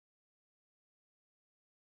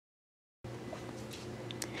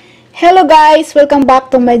Hello guys, welcome back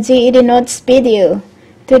to my GED notes video.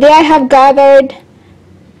 Today I have gathered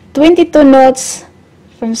 22 notes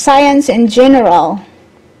from science in general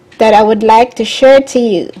that I would like to share to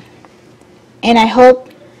you. And I hope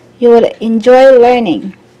you will enjoy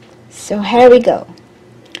learning. So here we go.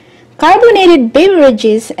 Carbonated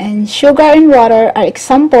beverages and sugar in water are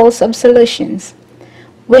examples of solutions.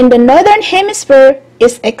 When the northern hemisphere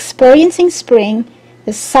is experiencing spring,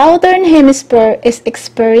 the southern hemisphere is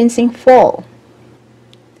experiencing fall.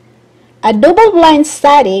 A double-blind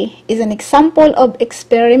study is an example of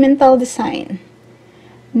experimental design.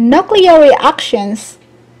 Nuclear reactions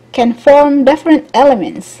can form different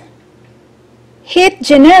elements. Heat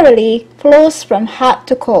generally flows from hot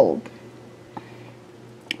to cold.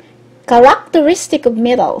 Characteristic of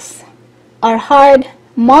metals are hard,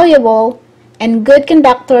 malleable, and good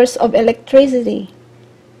conductors of electricity.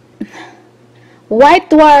 White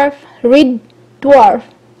dwarf, red dwarf,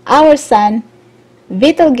 our sun,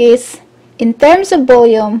 Betelgeuse, in terms of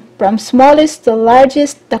volume, from smallest to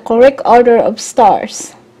largest, the correct order of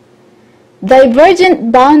stars.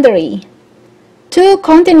 Divergent boundary. Two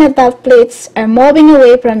continental plates are moving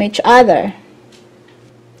away from each other.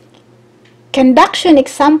 Conduction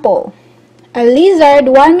example. A lizard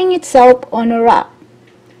warming itself on a rock.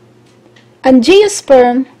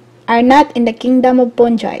 Angiosperm are not in the kingdom of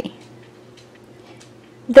fungi.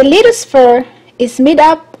 The lithosphere is made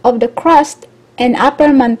up of the crust and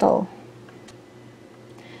upper mantle.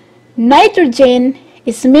 Nitrogen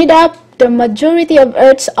is made up the majority of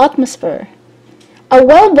Earth's atmosphere. A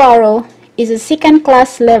wheelbarrow is a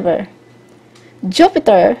second-class lever.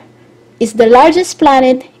 Jupiter is the largest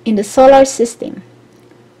planet in the solar system.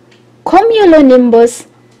 Cumulonimbus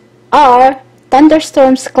are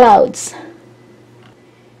thunderstorms clouds.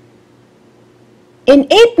 In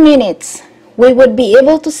 8 minutes, we would be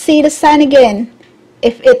able to see the sun again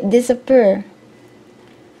if it disappeared.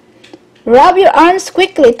 Rub your arms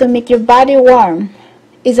quickly to make your body warm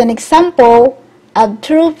is an example of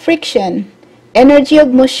true friction, energy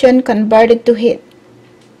of motion converted to heat.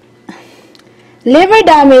 Liver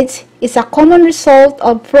damage is a common result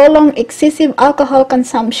of prolonged excessive alcohol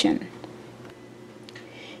consumption.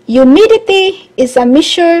 Humidity is a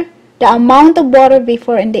measure the amount of water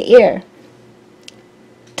vapor in the air.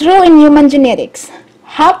 True in human genetics,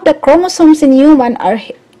 half the chromosomes in human are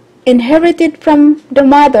inherited from the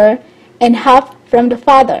mother and half from the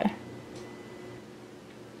father.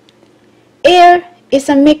 Air is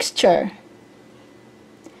a mixture.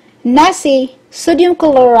 NaCl, sodium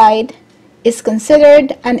chloride, is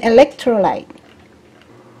considered an electrolyte.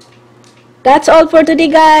 That's all for today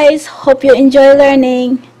guys. Hope you enjoy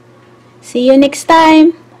learning. See you next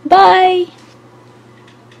time. Bye!